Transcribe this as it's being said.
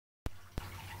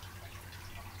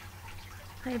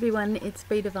Hi everyone, it's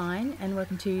BDevine and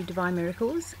welcome to Divine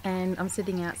Miracles, and I'm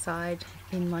sitting outside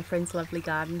in my friend's lovely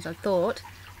gardens. I thought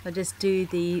I'd just do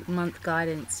the month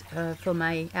guidance for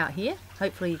May out here.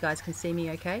 Hopefully you guys can see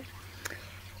me okay.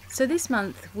 So this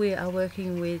month we are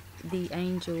working with the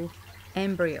angel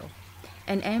Ambriel,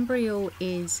 and Ambriel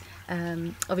is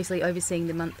obviously overseeing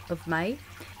the month of May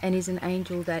and is an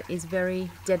angel that is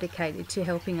very dedicated to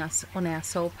helping us on our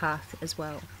soul path as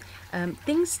well.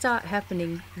 Things start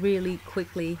happening really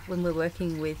quickly when we're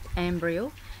working with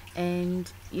Ambriel, and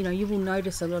you will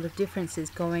notice a lot of differences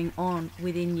going on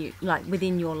within you, like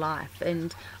within your life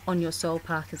and on your soul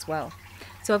path as well.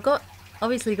 So I've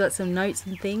obviously got some notes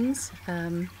and things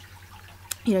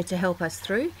to help us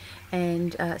through,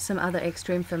 and some other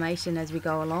extra information as we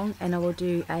go along, and I will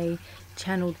do a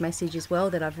channeled message as well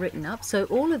that I've written up. So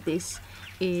all of this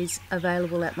is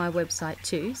available at my website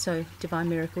too, so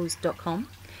DevineMiracles.com,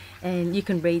 and you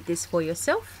can read this for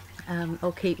yourself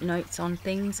or keep notes on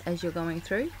things as you're going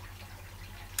through.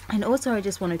 And also I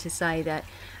just wanted to say that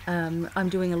I'm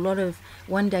doing a lot of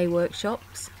one-day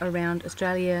workshops around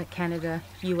Australia, Canada,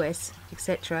 US,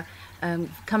 etc.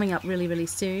 Coming up really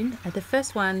soon. The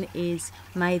first one is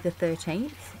May the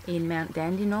 13th in Mount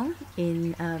Dandenong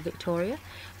in Victoria.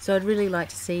 So I'd really like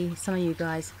to see some of you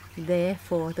guys there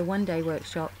for the one-day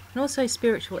workshop, and also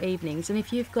spiritual evenings. And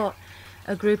if you've got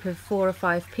a group of 4 or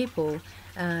 5 people,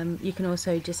 you can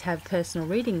also just have personal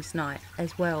readings night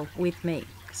as well with me.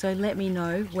 So let me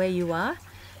know where you are,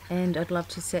 and I'd love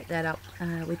to set that up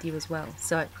with you as well.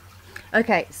 So,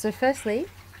 okay, so firstly,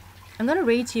 I'm going to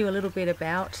read to you a little bit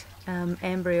about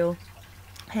Ambriel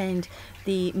and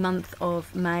the month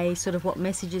of May, sort of what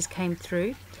messages came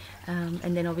through,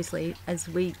 and then obviously, as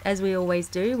we always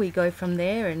do, we go from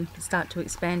there and start to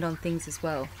expand on things as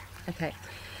well. Okay,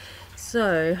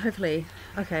 so hopefully,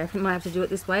 okay, I might have to do it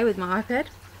this way with my iPad.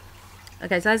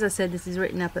 Okay, so as I said, this is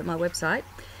written up at my website.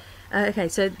 Okay,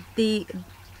 so the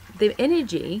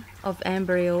energy of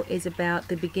Ambriel is about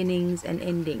the beginnings and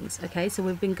endings. Okay, so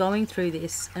we've been going through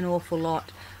this an awful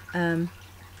lot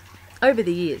over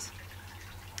the years.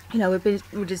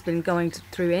 We've just been going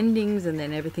through endings, and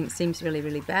then everything seems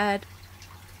really bad,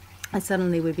 and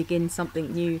suddenly we begin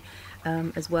something new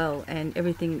as well, and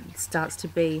everything starts to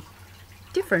be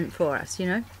different for us.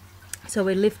 So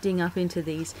we're lifting up into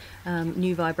these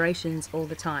new vibrations all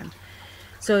the time.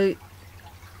 So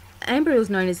Ambriel is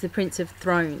known as the Prince of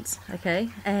Thrones, okay?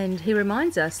 And he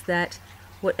reminds us that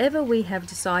whatever we have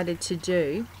decided to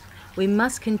do, we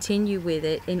must continue with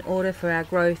it in order for our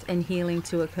growth and healing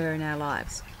to occur in our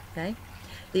lives, okay?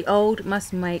 The old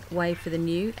must make way for the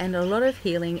new, and a lot of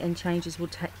healing and changes will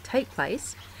take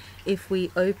place if we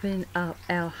open up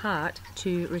our heart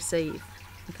to receive,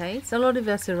 okay? So a lot of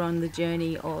us are on the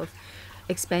journey of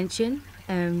expansion,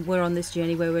 and we're on this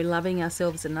journey where we're loving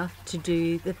ourselves enough to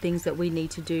do the things that we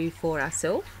need to do for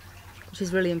ourselves, which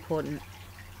is really important.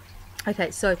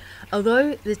 Okay, so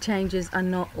although the changes are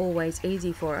not always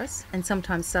easy for us and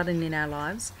sometimes sudden in our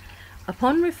lives,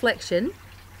 upon reflection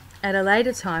at a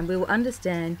later time we will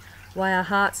understand why our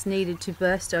hearts needed to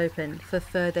burst open for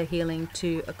further healing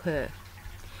to occur.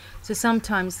 So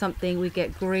sometimes we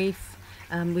get grief,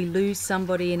 we lose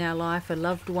somebody in our life, a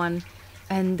loved one,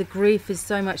 and the grief is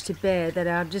so much to bear that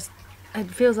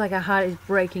it feels like our heart is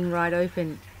breaking right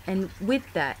open. And with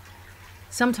that,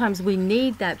 sometimes we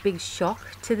need that big shock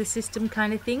to the system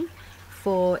kind of thing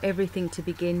for everything to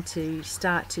begin to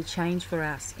start to change for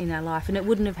us in our life. And it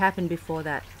wouldn't have happened before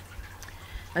that.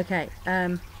 Okay,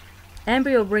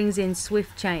 Ambriel brings in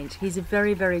swift change. He's a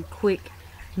very quick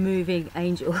moving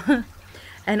angel.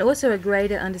 And also a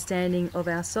greater understanding of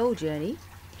our soul journey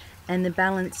and the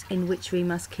balance in which we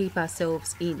must keep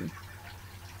ourselves in.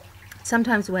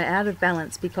 Sometimes we're out of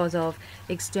balance because of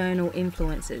external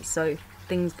influences, so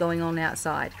things going on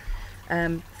outside.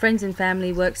 Friends and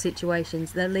family, work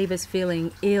situations that leave us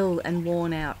feeling ill and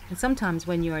worn out. And sometimes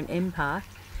when you're an empath,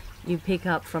 you pick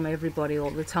up from everybody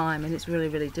all the time, and it's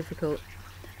really difficult.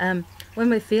 When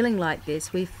we're feeling like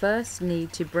this, we first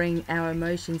need to bring our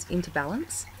emotions into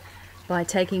balance by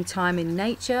taking time in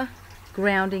nature,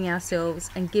 grounding ourselves,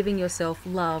 and giving yourself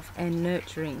love and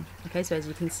nurturing. Okay, so as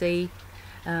you can see,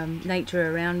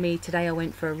 nature around me. Today I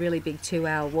went for a really big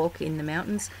 2-hour walk in the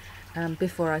mountains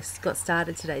before I got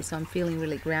started today, so I'm feeling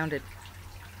really grounded.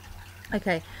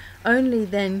 Okay, only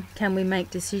then can we make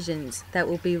decisions that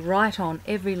will be right on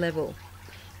every level,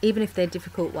 even if they're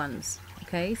difficult ones.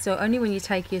 Okay, so only when you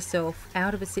take yourself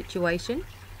out of a situation,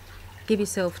 give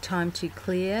yourself time to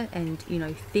clear and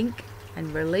think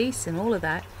and release and all of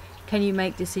that, can you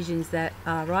make decisions that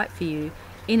are right for you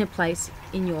in a place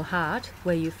in your heart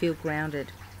where you feel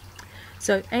grounded.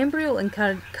 So Ambriel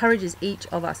encourages each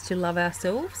of us to love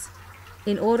ourselves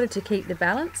in order to keep the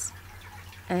balance.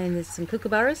 And there's some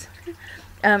kookaburras.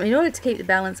 In order to keep the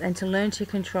balance and to learn to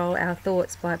control our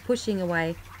thoughts by pushing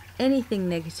away anything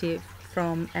negative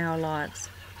from our lives.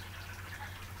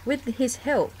 With his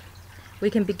help, we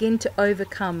can begin to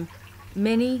overcome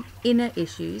many inner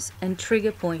issues and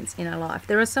trigger points in our life.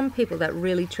 There are some people that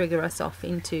really trigger us off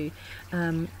into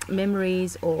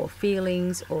memories or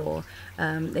feelings, or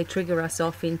they trigger us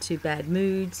off into bad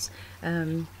moods.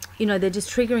 You know, they're just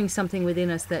triggering something within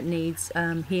us that needs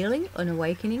healing and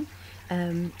awakening.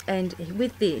 And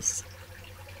with this,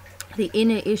 the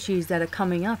inner issues that are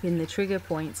coming up in the trigger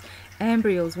points,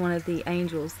 Ambriel's one of the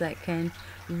angels that can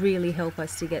really help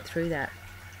us to get through that.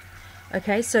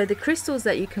 Okay, so the crystals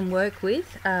that you can work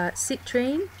with are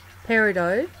citrine,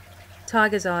 peridot,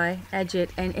 tiger's eye,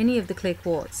 agate, and any of the clear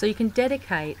quartz. So you can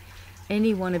dedicate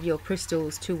any one of your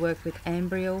crystals to work with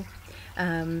Ambriel.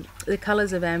 The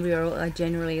colours of Ambriel are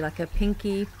generally like a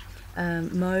pinky,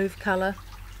 mauve colour,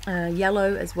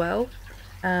 yellow as well.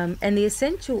 And the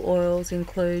essential oils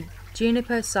include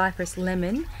juniper, cypress,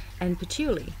 lemon, and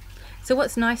patchouli. So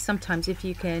what's nice sometimes, if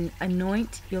you can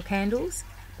anoint your candles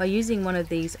by using one of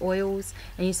these oils,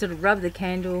 and you sort of rub the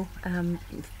candle,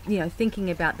 you know,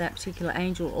 thinking about that particular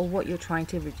angel or what you're trying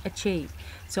to achieve.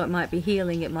 So it might be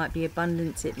healing, it might be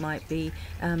abundance, it might be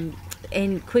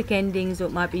quick endings, or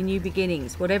it might be new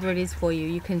beginnings. Whatever it is for you,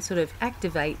 you can sort of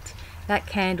activate that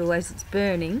candle as it's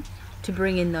burning to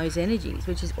bring in those energies,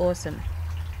 which is awesome.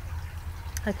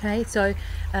 Okay, so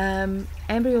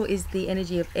Ambriel is the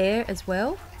energy of air as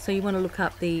well, so you want to look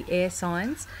up the air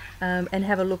signs and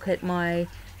have a look at my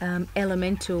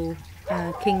elemental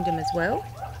kingdom as well.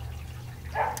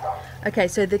 Okay,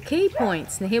 so the key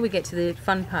points, now here we get to the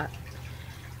fun part.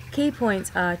 Key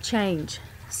points are change,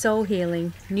 soul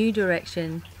healing, new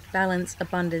direction, balance,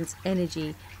 abundance,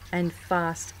 energy, and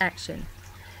fast action.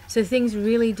 So things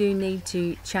really do need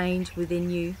to change within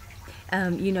you.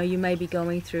 You know, you may be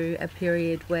going through a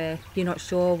period where you're not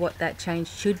sure what that change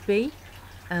should be,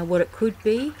 what it could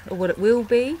be, or what it will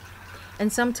be.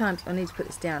 And sometimes, I need to put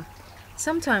this down,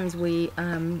 sometimes we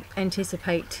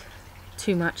anticipate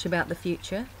too much about the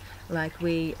future. Like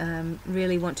we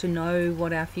really want to know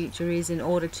what our future is in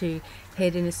order to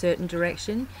head in a certain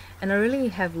direction. And I really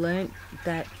have learnt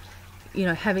that, you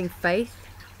know, having faith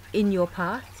in your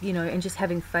path, you know, and just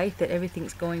having faith that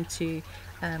everything's going to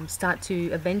start to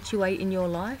eventuate in your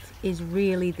life is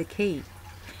really the key.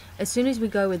 As soon as we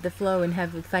go with the flow and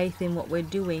have faith in what we're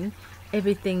doing,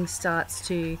 everything starts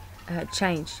to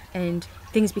change and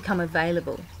things become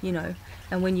available, you know.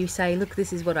 And when you say, look,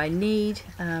 this is what I need,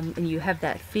 and you have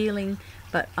that feeling,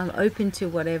 but I'm open to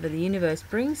whatever the universe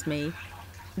brings me,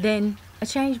 then a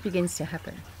change begins to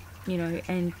happen, you know,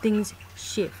 and things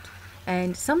shift.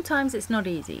 And sometimes it's not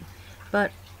easy,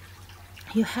 but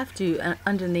you have to,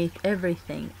 underneath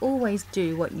everything, always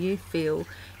do what you feel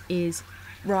is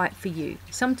right for you.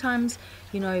 Sometimes,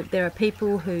 you know, there are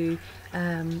people who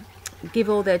give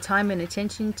all their time and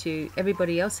attention to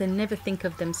everybody else and never think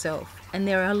of themselves. And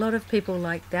there are a lot of people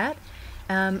like that.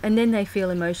 And then they feel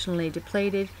emotionally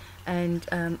depleted and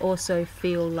also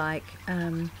feel like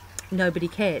nobody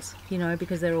cares, you know,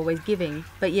 because they're always giving.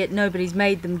 But yet nobody's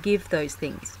made them give those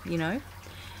things, you know.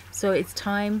 So it's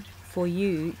time for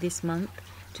you this month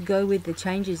to go with the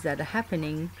changes that are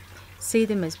happening, see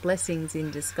them as blessings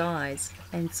in disguise,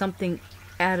 and something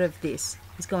out of this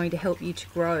is going to help you to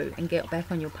grow and get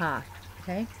back on your path.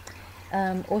 Okay.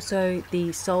 Also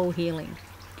the soul healing,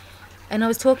 and I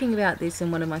was talking about this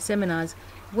in one of my seminars.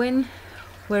 When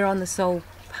we're on the soul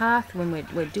path, when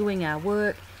we're doing our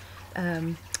work,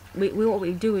 what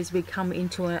we do is we come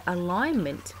into an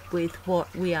alignment with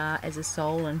what we are as a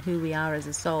soul and who we are as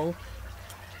a soul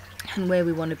and where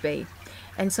we want to be.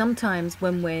 And sometimes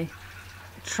when we're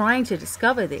trying to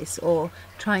discover this or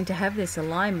trying to have this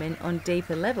alignment on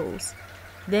deeper levels,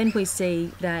 then we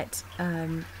see that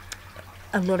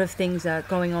a lot of things are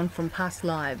going on from past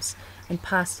lives and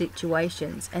past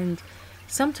situations. And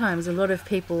sometimes a lot of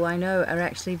people I know are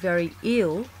actually very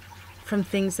ill from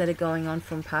things that are going on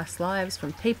from past lives,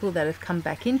 from people that have come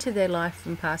back into their life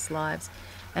from past lives,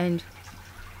 and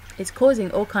it's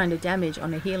causing all kind of damage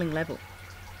on a healing level.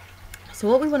 So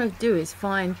what we want to do is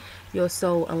find your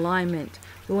soul alignment.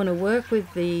 We want to work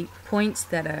with the points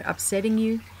that are upsetting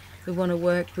you. We want to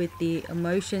work with the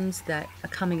emotions that are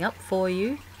coming up for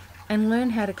you and learn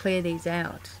how to clear these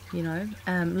out, you know.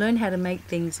 Learn how to make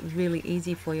things really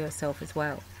easy for yourself as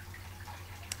well.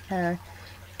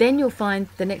 Then you'll find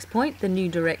the next point, the new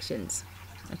directions.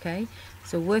 Okay,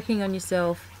 so working on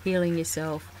yourself, healing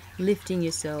yourself, lifting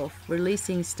yourself,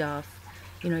 releasing stuff,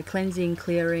 you know, cleansing,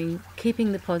 clearing,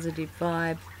 keeping the positive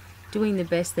vibe, doing the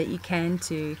best that you can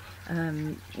to,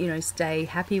 you know, stay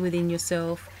happy within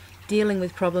yourself, dealing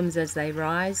with problems as they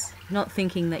rise, not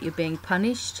thinking that you're being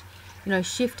punished, you know,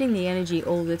 shifting the energy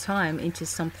all the time into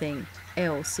something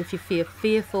else. If you feel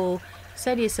fearful,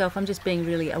 say to yourself, I'm just being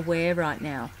really aware right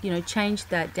now. You know, change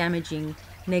that damaging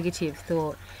negative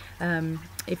thought.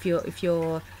 If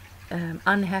you're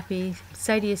unhappy,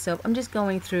 say to yourself, I'm just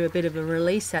going through a bit of a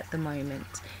release at the moment,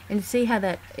 and see how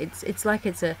that it's like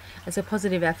it's a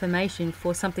positive affirmation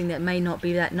for something that may not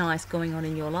be that nice going on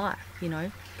in your life, you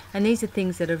know. And these are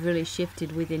things that have really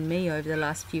shifted within me over the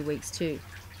last few weeks too.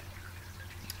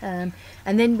 And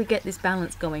then we get this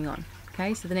balance going on.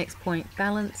 Okay, so the next point,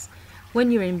 balance.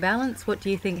 When you're in balance, what do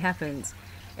you think happens?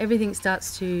 Everything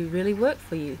starts to really work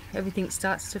for you. Everything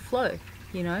starts to flow,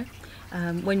 you know.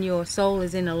 When your soul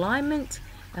is in alignment,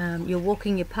 you're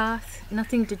walking your path,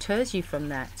 nothing deters you from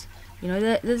that. You know,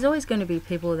 there's always going to be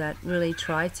people that really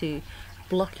try to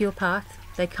block your path.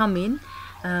 They come in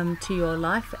to your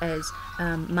life as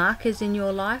markers in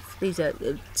your life. These are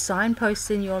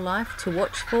signposts in your life to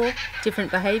watch for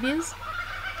different behaviors.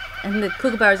 And the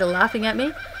kookaburras are laughing at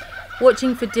me,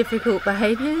 watching for difficult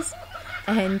behaviors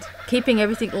and keeping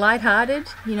everything lighthearted,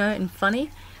 you know, and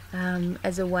funny,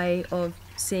 as a way of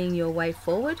seeing your way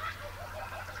forward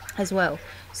as well.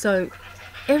 So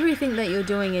everything that you're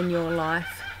doing in your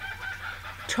life,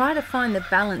 try to find the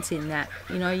balance in that.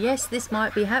 You know, yes, this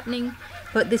might be happening,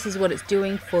 but this is what it's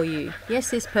doing for you. Yes,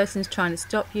 this person's trying to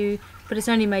stop you, but it's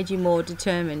only made you more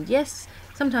determined. Yes,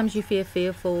 sometimes you feel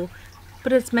fearful,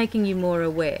 but it's making you more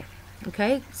aware.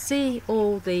 Okay, see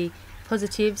all the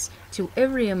positives to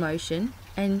every emotion,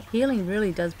 and healing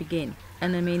really does begin.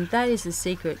 And I mean, that is the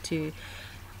secret to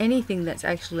anything that's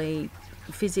actually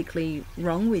physically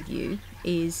wrong with you,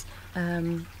 is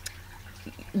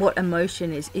what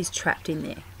emotion is trapped in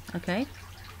there. Okay,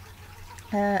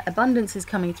 abundance is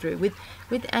coming through with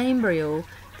Ambriel.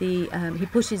 He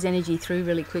pushes energy through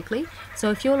really quickly.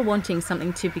 So if you're wanting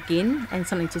something to begin and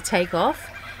something to take off,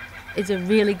 it's a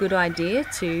really good idea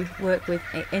to work with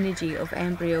energy of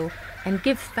Ambriel and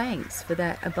give thanks for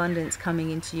that abundance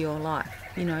coming into your life.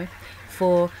 You know,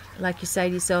 for, like, you say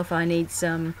to yourself, I need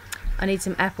some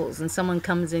apples, and someone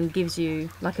comes and gives you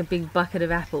like a big bucket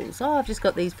of apples. Oh, I've just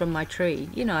got these from my tree.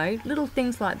 You know, little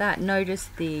things like that. Notice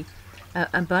the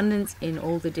abundance in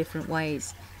all the different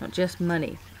ways, not just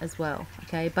money as well.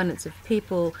 Okay, abundance of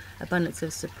people, abundance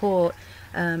of support,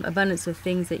 abundance of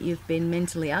things that you've been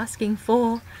mentally asking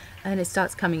for, and it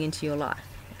starts coming into your life.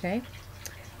 Okay,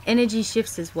 energy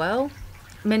shifts as well.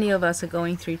 Many of us are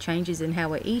going through changes in how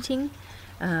we're eating,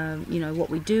 you know, what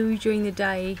we do during the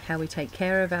day, how we take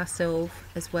care of ourselves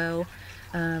as well.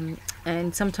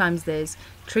 And sometimes there's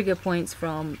trigger points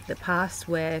from the past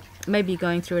where maybe you're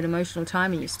going through an emotional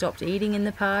time and you stopped eating in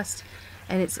the past,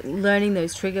 and it's learning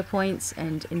those trigger points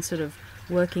and sort of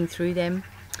working through them,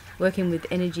 working with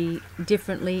energy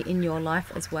differently in your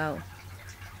life as well.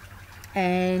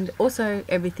 And also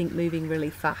everything moving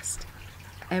really fast.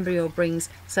 Ambriel brings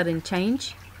sudden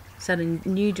change, sudden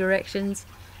new directions,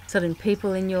 sudden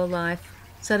people in your life,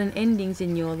 sudden endings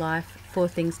in your life for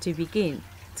things to begin,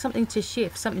 something to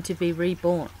shift, something to be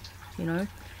reborn. You know,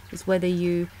 it's whether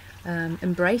you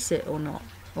embrace it or not,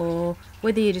 or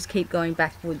whether you just keep going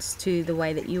backwards to the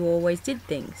way that you always did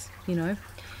things. You know,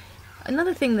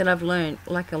 another thing that I've learned,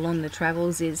 like along the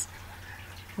travels, is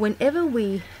whenever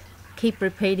we keep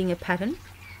repeating a pattern,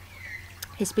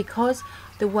 it's because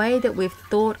the way that we've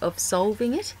thought of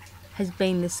solving it has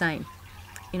been the same.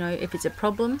 You know, if it's a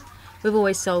problem, we've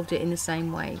always solved it in the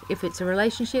same way. If it's a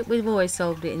relationship, we've always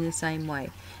solved it in the same way.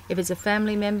 If it's a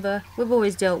family member, we've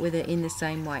always dealt with it in the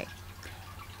same way.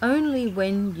 Only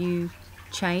when you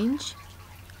change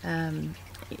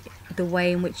the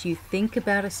way in which you think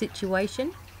about a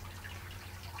situation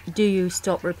do you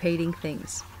stop repeating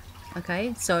things.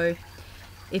 Okay, so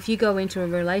if you go into a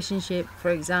relationship, for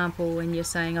example, and you're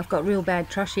saying, I've got real bad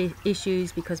trust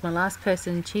issues because my last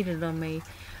person cheated on me,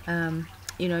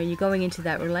 you know, you're going into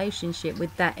that relationship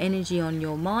with that energy on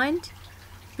your mind,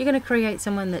 you're going to create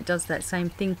someone that does that same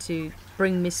thing to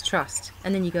bring mistrust.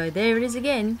 And then you go, there it is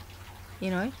again, you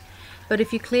know. But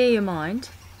if you clear your mind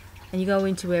and you go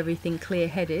into everything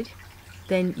clear-headed,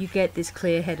 then you get this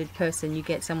clear-headed person. You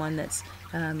get someone that's,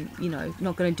 you know,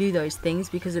 not going to do those things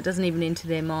because it doesn't even enter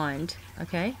their mind,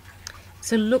 okay?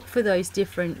 So look for those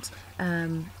different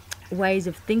ways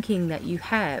of thinking that you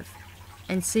have,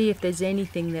 and see if there's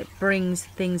anything that brings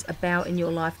things about in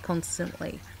your life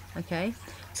constantly, okay?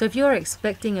 So if you're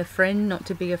expecting a friend not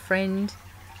to be a friend,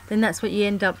 then that's what you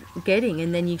end up getting,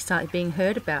 and then you start being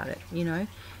hurt about it, you know?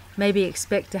 Maybe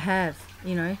expect to have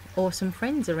you know, awesome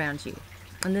friends around you.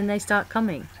 And then they start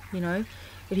coming, you know.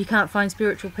 If you can't find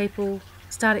spiritual people,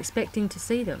 start expecting to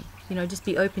see them, you know, just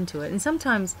be open to it. And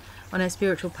sometimes on our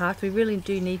spiritual path, we really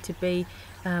do need to be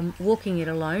walking it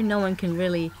alone. No one can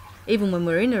really, even when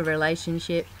we're in a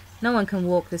relationship, no one can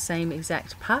walk the same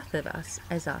exact path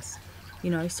as us,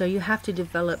 you know. So you have to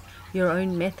develop your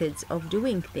own methods of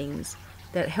doing things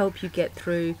that help you get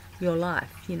through your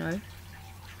life, you know,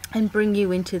 and bring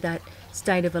you into that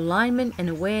state of alignment and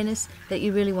awareness that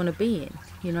you really want to be in,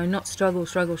 you know, not struggle.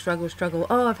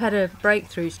 Oh, I've had a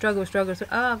breakthrough, struggle. Oh,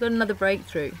 I've got another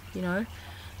breakthrough, you know.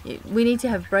 We need to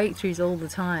have breakthroughs all the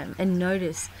time and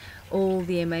notice all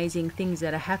the amazing things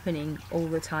that are happening all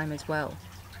the time as well.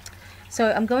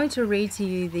 So I'm going to read to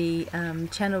you the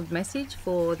channeled message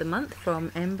for the month from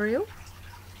Ambriel.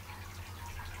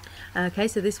 Okay,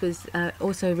 so this was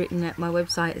also written at my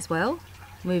website as well.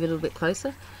 Move a little bit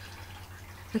closer.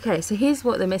 Okay, so here's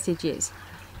what the message is.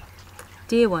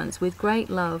 Dear ones, with great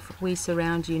love we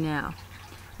surround you now.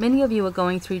 Many of you are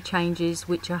going through changes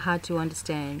which are hard to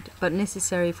understand, but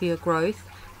necessary for your growth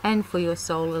and for your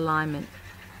soul alignment.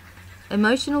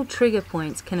 Emotional trigger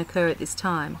points can occur at this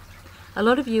time. A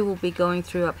lot of you will be going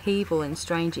through upheaval and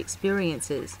strange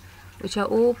experiences, which are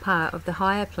all part of the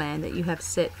higher plan that you have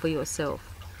set for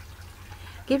yourself.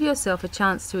 Give yourself a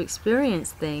chance to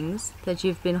experience things that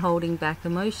you've been holding back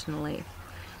emotionally.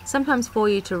 Sometimes for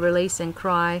you to release and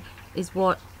cry is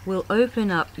what will open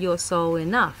up your soul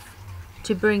enough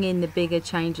to bring in the bigger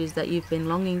changes that you've been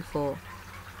longing for.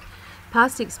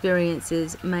 Past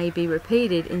experiences may be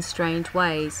repeated in strange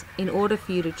ways in order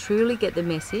for you to truly get the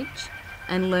message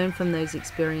and learn from those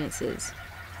experiences.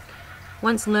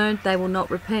 Once learned, they will not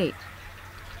repeat.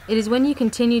 It is when you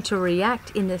continue to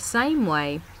react in the same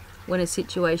way when a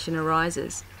situation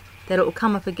arises that it will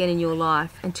come up again in your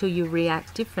life until you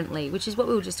react differently, which is what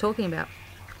we were just talking about.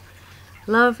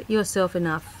 Love yourself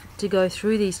enough to go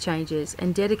through these changes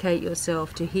and dedicate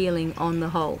yourself to healing on the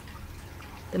whole.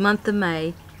 The month of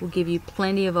May will give you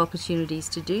plenty of opportunities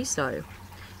to do so,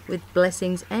 with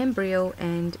blessings, Ambriel,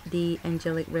 and the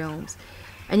angelic realms.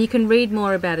 And you can read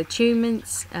more about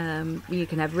attunements. You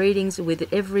can have readings. With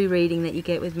every reading that you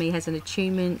get with me has an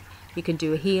attunement. You can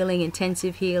do a healing,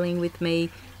 intensive healing with me.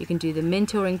 You can do the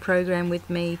mentoring program with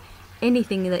me.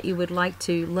 Anything that you would like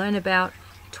to learn about,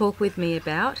 talk with me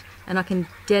about, and I can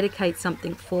dedicate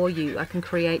something for you. I can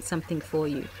create something for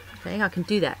you. Okay, I can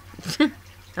do that.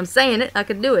 I'm saying it, I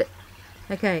can do it.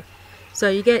 Okay, so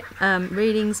you get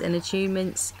readings and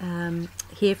attunements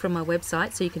here from my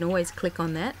website, so you can always click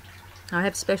on that. I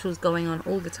have specials going on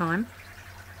all the time.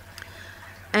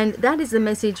 And that is the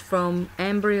message from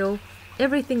Ambriel.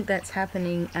 Everything that's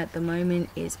happening at the moment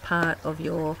is part of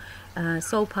your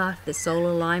soul path, the soul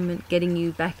alignment, getting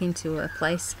you back into a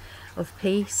place of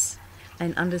peace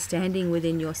and understanding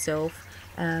within yourself,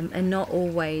 and not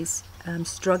always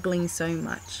struggling so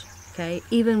much. Okay,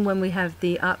 even when we have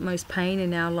the utmost pain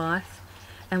in our life,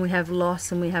 and we have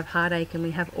loss and we have heartache and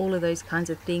we have all of those kinds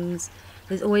of things,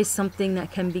 there's always something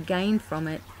that can be gained from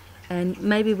it. And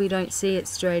maybe we don't see it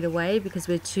straight away because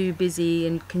we're too busy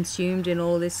and consumed in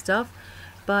all this stuff.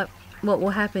 But what will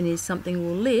happen is something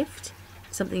will lift,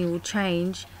 something will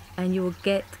change, and you will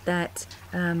get that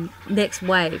next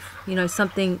wave. You know,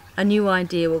 a new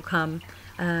idea will come,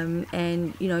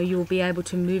 and you know, you will be able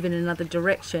to move in another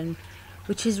direction,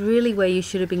 which is really where you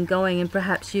should have been going. And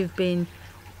perhaps you've been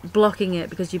blocking it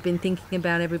because you've been thinking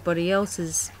about everybody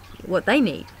else's, what they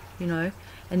need, you know.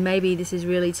 And maybe this is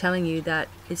really telling you that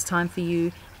it's time for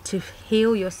you to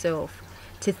heal yourself,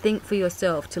 to think for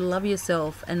yourself, to love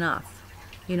yourself enough,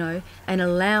 you know, and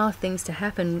allow things to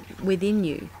happen within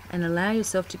you, and allow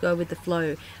yourself to go with the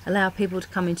flow, allow people to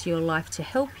come into your life to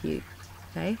help you,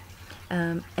 okay?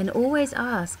 And always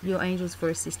ask your angels for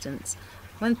assistance.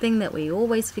 One thing that we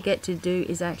always forget to do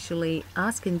is actually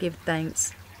ask and give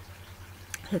thanks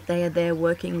that they are there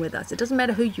working with us. It doesn't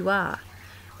matter who you are,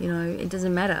 you know, it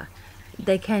doesn't matter.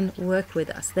 They can work with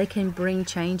us. They can bring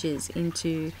changes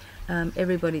into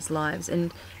everybody's lives.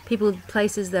 And people,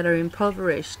 places that are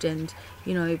impoverished, and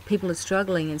you know, people are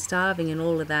struggling and starving and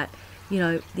all of that, you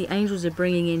know, the angels are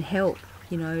bringing in help,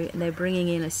 you know, and they're bringing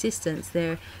in assistance.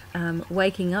 They're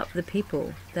waking up the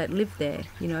people that live there,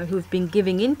 you know, who have been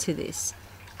giving into this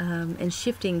and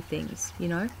shifting things, you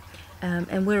know.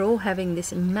 And we're all having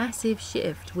this massive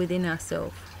shift within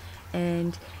ourselves.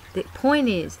 And the point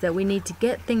is that we need to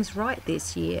get things right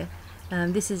this year.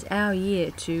 This is our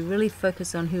year to really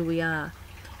focus on who we are.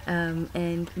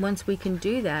 And once we can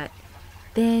do that,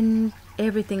 then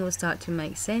everything will start to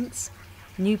make sense.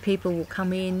 New people will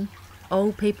come in.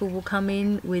 Old people will come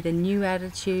in with a new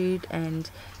attitude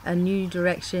and a new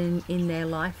direction in their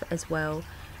life as well.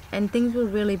 And things will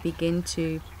really begin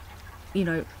to,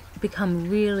 become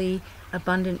really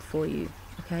abundant for you.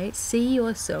 Okay? See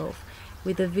yourself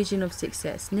with a vision of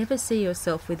success. Never see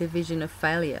yourself with a vision of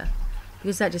failure,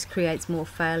 because that just creates more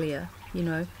failure,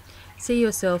 See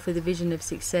yourself with a vision of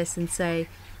success and say,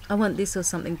 I want this or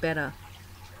something better.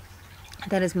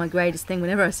 That is my greatest thing.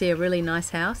 Whenever I see a really nice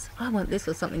house, I want this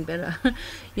or something better.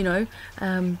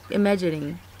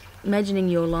 Imagining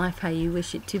your life how you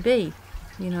wish it to be,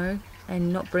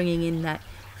 and not bringing in that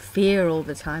fear all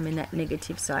the time and that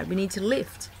negative side. We need to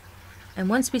lift. And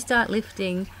once we start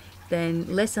lifting, then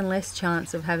less and less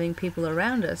chance of having people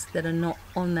around us that are not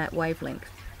on that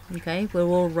wavelength. Okay, we're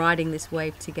all riding this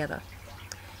wave together.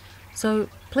 So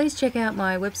please check out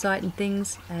my website and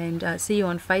things, and see you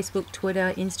on Facebook,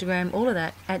 Twitter, Instagram, all of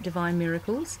that at Devine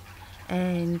Miracles.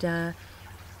 And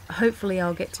hopefully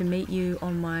I'll get to meet you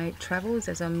on my travels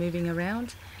as I'm moving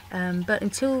around. But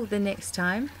until the next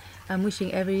time, I'm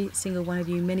wishing every single one of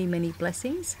you many, many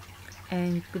blessings,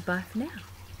 and goodbye for now.